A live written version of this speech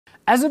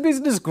As a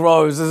business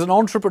grows, as an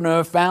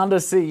entrepreneur, founder,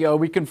 CEO,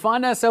 we can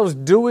find ourselves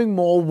doing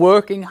more,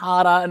 working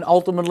harder, and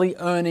ultimately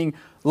earning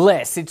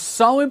less. It's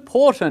so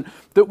important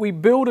that we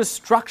build a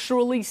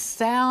structurally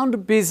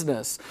sound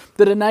business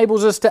that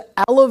enables us to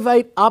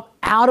elevate up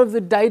out of the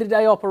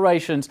day-to-day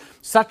operations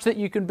such that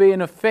you can be an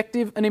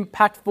effective and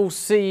impactful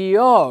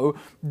CEO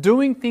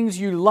doing things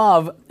you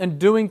love and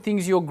doing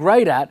things you're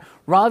great at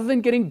rather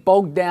than getting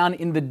bogged down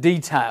in the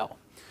detail.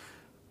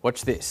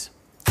 Watch this.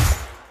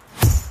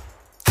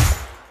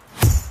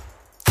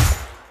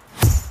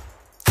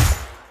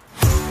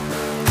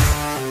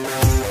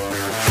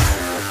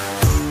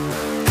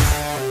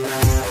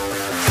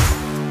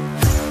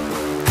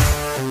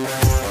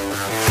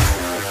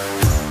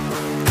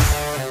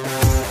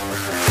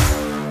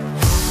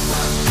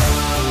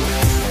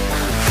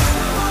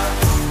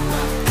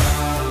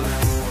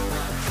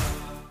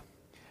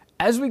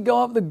 As we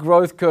go up the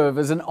growth curve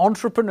as an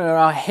entrepreneur,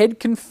 our head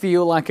can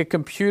feel like a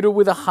computer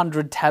with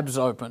 100 tabs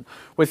open.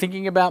 We're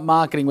thinking about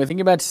marketing, we're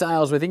thinking about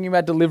sales, we're thinking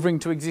about delivering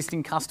to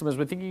existing customers,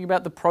 we're thinking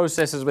about the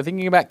processes, we're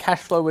thinking about cash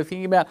flow, we're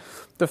thinking about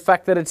the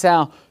fact that it's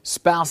our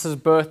spouse's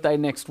birthday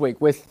next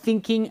week. We're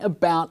thinking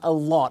about a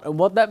lot. And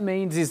what that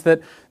means is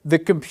that the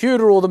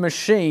computer or the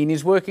machine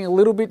is working a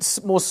little bit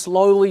more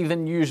slowly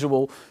than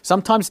usual.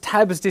 Sometimes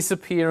tabs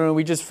disappear and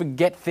we just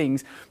forget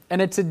things.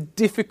 And it's a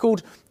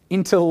difficult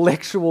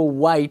intellectual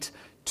weight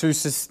to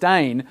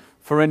sustain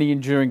for any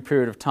enduring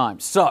period of time.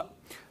 So,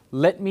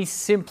 let me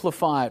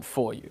simplify it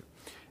for you.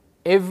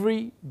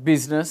 Every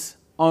business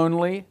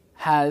only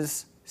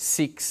has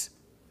 6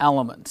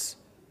 elements.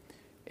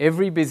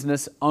 Every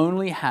business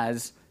only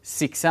has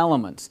 6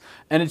 elements.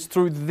 And it's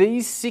through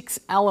these 6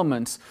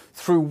 elements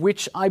through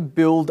which I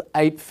build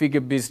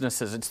 8-figure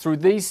businesses. It's through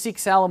these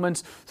 6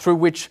 elements through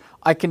which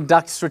I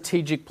conduct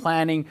strategic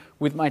planning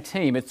with my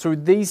team. It's through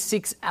these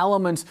 6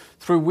 elements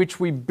through which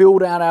we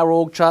build out our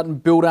org chart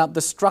and build out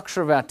the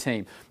structure of our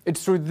team.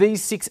 It's through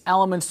these 6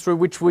 elements through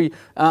which we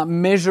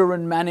measure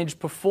and manage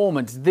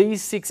performance.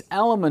 These 6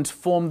 elements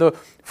form the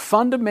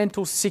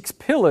fundamental 6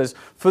 pillars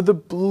for the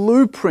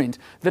blueprint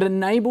that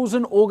enables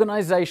an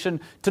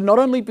organization to not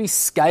only be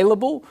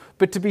scalable,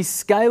 but to be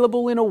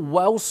scalable in a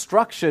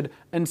well-structured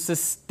and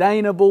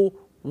sustainable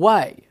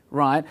way.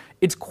 Right?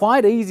 It's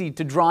quite easy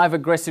to drive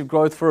aggressive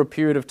growth for a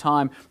period of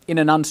time in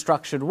an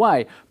unstructured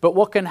way. But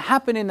what can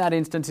happen in that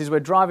instance is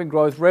we're driving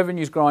growth,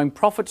 revenue's growing,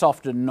 profits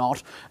often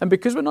not. And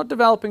because we're not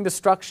developing the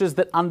structures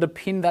that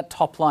underpin that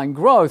top line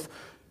growth,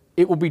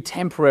 it will be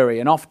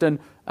temporary and often,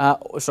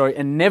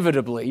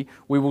 inevitably,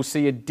 we will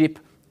see a dip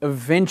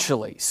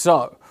eventually.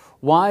 So,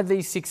 why are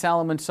these 6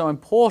 elements so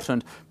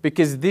important?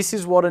 Because this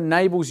is what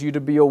enables you to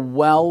be a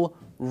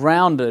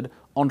well-rounded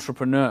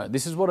entrepreneur.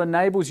 This is what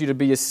enables you to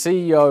be a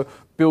CEO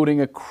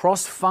building a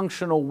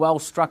cross-functional,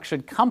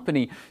 well-structured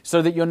company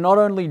so that you're not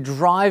only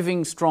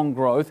driving strong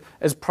growth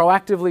as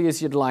proactively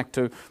as you'd like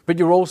to, but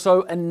you're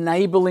also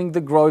enabling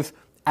the growth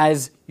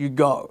as you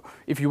go.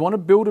 If you want to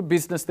build a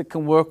business that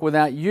can work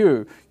without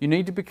you, you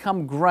need to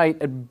become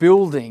great at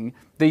building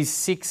these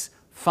 6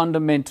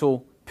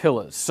 fundamental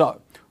pillars.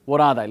 So, what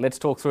are they? Let's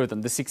talk through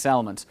them, the 6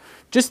 elements.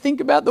 Just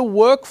think about the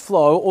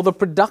workflow or the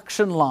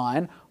production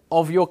line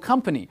of your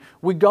company.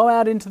 We go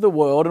out into the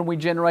world and we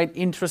generate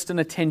interest and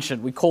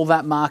attention. We call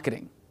that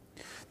marketing.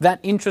 That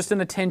interest and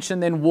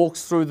attention then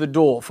walks through the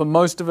door. For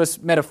most of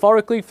us,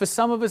 metaphorically, for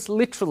some of us,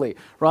 literally,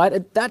 right?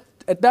 At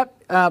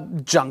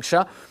that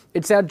juncture,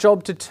 it's our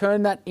job to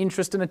turn that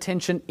interest and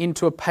attention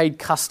into a paid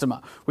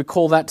customer. We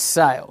call that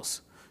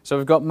sales. So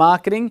we've got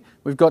marketing,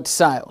 we've got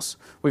sales.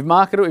 We've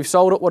marketed it, we've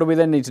sold it. What do we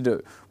then need to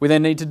do? We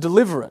then need to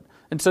deliver it.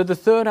 And so the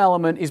third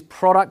element is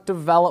product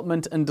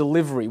development and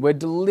delivery. We're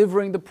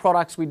delivering the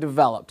products we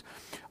developed.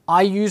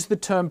 I use the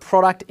term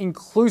product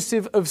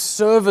inclusive of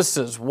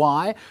services.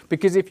 Why?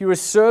 Because if you're a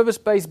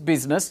service-based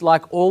business,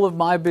 like all of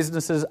my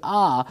businesses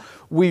are,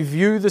 we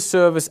view the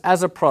service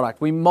as a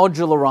product. We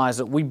modularize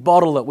it, we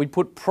bottle it, we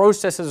put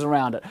processes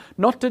around it.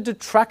 Not to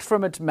detract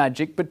from its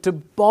magic, but to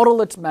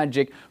bottle its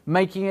magic,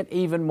 making it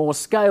even more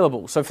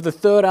scalable. So for the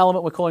third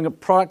element, we're calling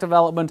it product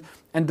development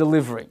and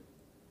delivery.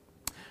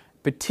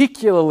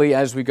 Particularly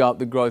as we go up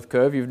the growth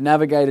curve, you've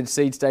navigated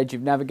seed stage,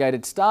 you've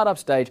navigated startup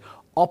stage,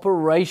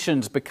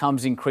 operations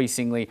becomes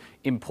increasingly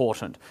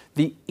important.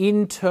 The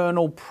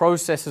internal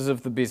processes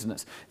of the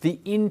business,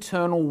 the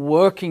internal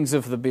workings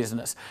of the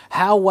business.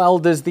 How well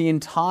does the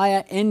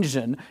entire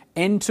engine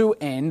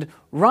end-to-end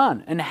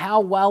run? And how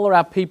well are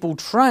our people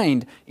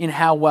trained in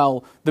how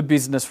well the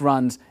business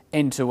runs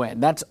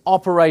end-to-end? That's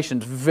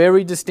operations,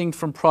 very distinct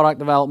from product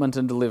development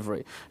and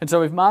delivery. And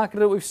so we've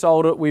marketed it, we've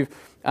sold it, we've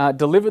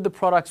delivered the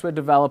products we're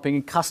developing,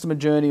 and customer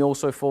journey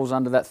also falls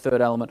under that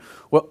third element.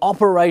 We're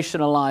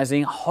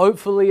operationalizing,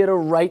 hopefully at a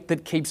rate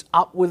that keeps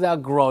up with our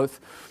growth.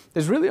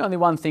 There's really only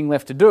one thing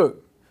left to do,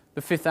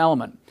 the fifth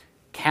element,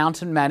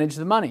 count and manage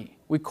the money.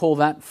 We call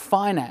that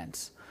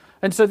finance.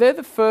 And so they're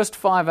the first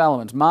 5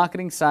 elements: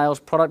 marketing, sales,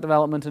 product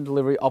development and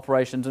delivery,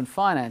 operations, and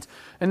finance.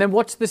 And then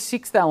what's the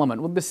 6th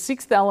element? Well, the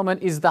 6th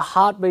element is the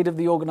heartbeat of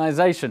the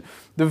organization,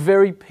 the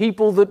very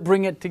people that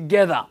bring it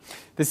together.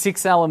 The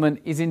 6th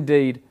element is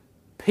indeed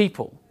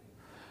people.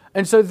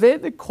 And so they're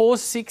the core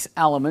 6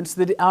 elements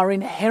that are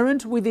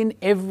inherent within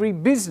every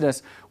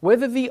business,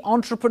 whether the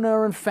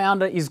entrepreneur and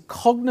founder is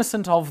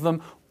cognizant of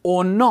them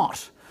or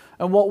not.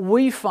 And what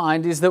we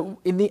find is that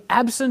in the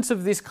absence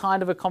of this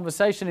kind of a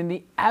conversation, in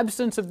the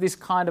absence of this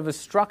kind of a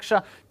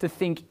structure to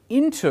think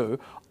into,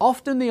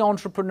 often the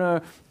entrepreneur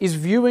is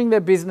viewing their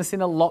business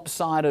in a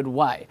lopsided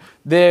way.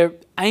 They're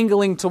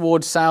angling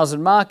towards sales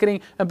and marketing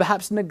and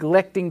perhaps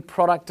neglecting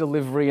product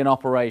delivery and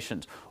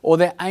operations. Or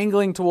they're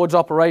angling towards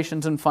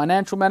operations and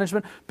financial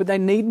management, but they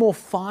need more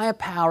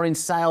firepower in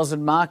sales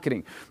and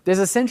marketing. There's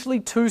essentially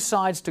 2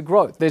 sides to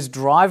growth. There's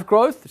drive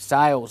growth,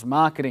 sales,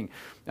 marketing,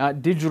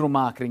 digital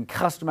marketing,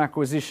 customer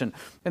acquisition.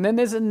 And then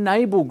there's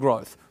enable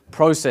growth,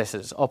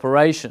 processes,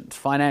 operations,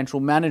 financial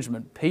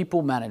management,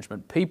 people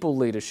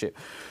leadership.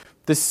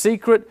 The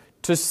secret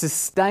to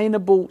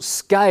sustainable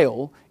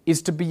scale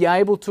is to be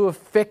able to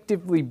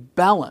effectively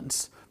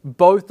balance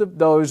both of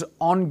those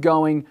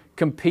ongoing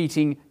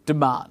competing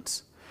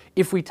demands.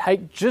 If we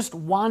take just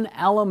one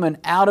element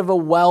out of a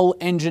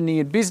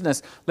well-engineered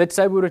business, let's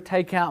say we were to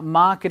take out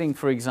marketing,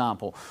 for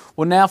example.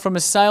 Well, now from a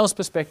sales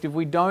perspective,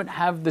 we don't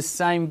have the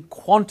same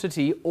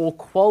quantity or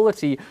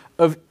quality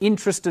of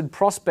interested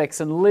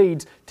prospects and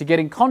leads to get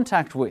in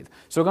contact with.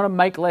 So we're going to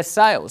make less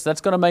sales.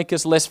 That's going to make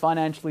us less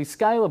financially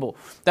scalable.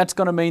 That's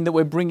going to mean that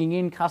we're bringing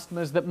in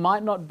customers that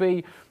might not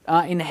be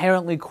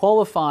inherently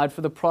qualified for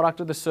the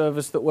product or the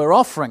service that we're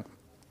offering.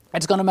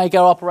 It's going to make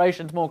our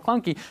operations more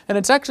clunky, and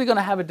it's actually going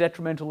to have a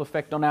detrimental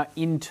effect on our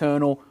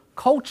internal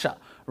culture,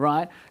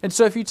 right? And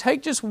so if you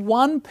take just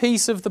one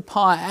piece of the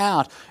pie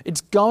out,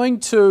 it's going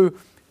to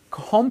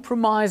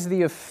compromise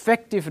the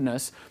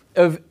effectiveness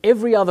of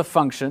every other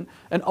function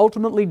and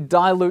ultimately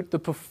dilute the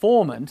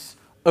performance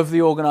of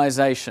the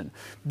organization.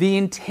 The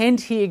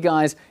intent here,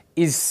 guys,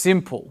 is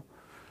simple.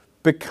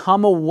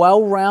 Become a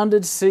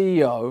well-rounded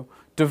CEO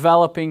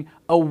developing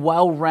a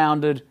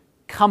well-rounded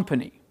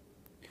company.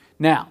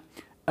 Now,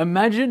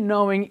 imagine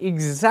knowing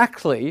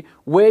exactly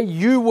where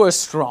you were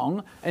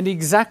strong and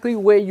exactly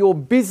where your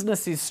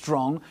business is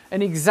strong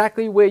and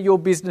exactly where your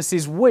business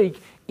is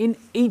weak in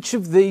each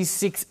of these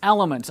 6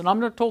 elements. And I'm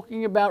not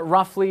talking about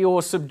roughly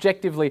or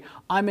subjectively,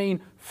 I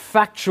mean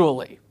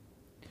factually.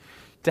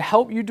 To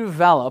help you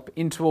develop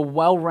into a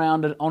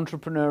well-rounded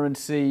entrepreneur and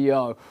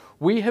CEO,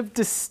 we have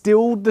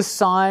distilled the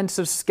science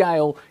of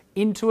scale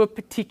into a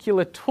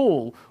particular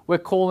tool we're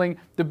calling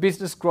the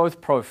business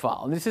growth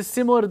profile. And this is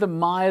similar to the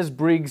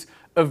Myers-Briggs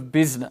of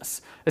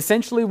business.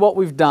 Essentially what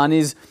we've done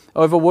is,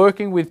 over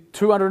working with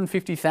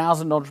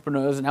 250,000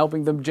 entrepreneurs and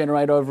helping them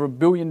generate over $1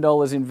 billion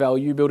in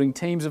value, building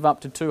teams of up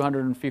to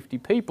 250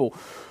 people,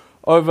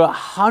 over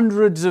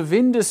hundreds of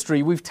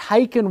industry, we've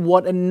taken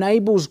what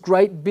enables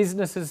great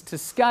businesses to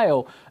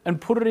scale and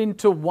put it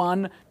into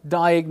one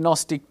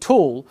diagnostic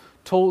tool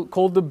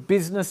called the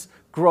business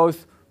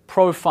growth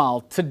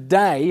profile.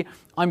 Today,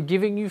 I'm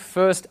giving you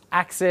first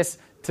access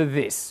to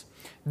this.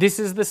 This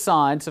is the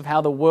science of how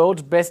the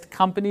world's best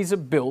companies are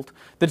built,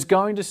 that's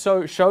going to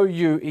show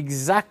you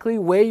exactly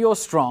where you're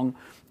strong,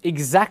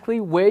 exactly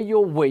where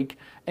you're weak,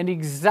 and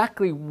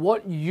exactly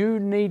what you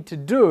need to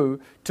do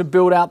to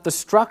build out the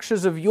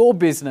structures of your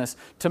business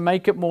to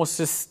make it more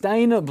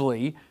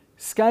sustainably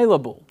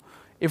scalable.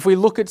 If we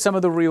look at some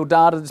of the real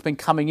data that's been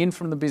coming in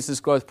from the business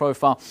growth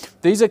profile,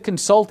 these are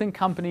consulting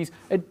companies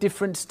at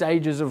different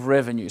stages of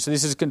revenue. So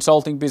this is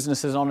consulting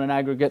businesses on an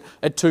aggregate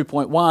at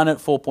 2.1, at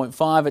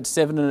 4.5, at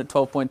 7, and at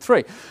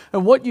 12.3.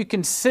 And what you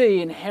can see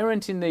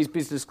inherent in these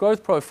business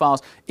growth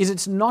profiles is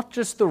it's not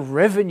just the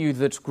revenue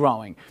that's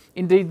growing.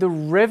 Indeed, the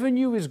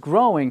revenue is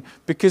growing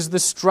because the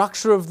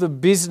structure of the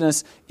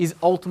business is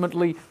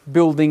ultimately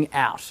building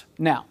out.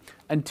 Now,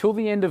 until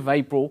the end of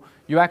April,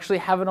 you actually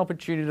have an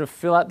opportunity to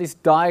fill out this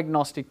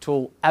diagnostic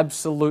tool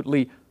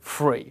absolutely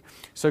free.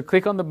 So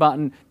click on the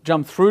button,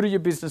 jump through to your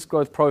business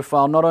growth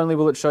profile. Not only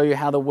will it show you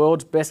how the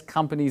world's best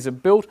companies are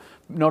built,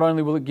 not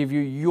only will it give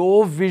you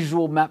your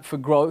visual map for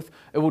growth,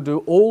 it will do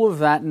all of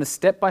that in a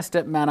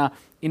step-by-step manner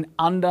in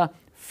under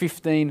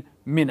 15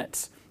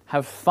 minutes.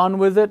 Have fun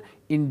with it,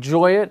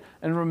 enjoy it,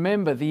 and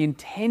remember, the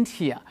intent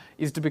here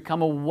is to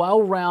become a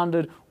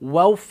well-rounded,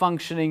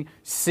 well-functioning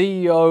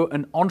CEO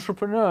and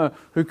entrepreneur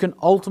who can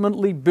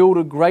ultimately build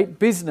a great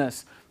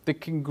business that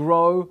can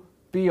grow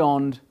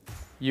beyond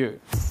you.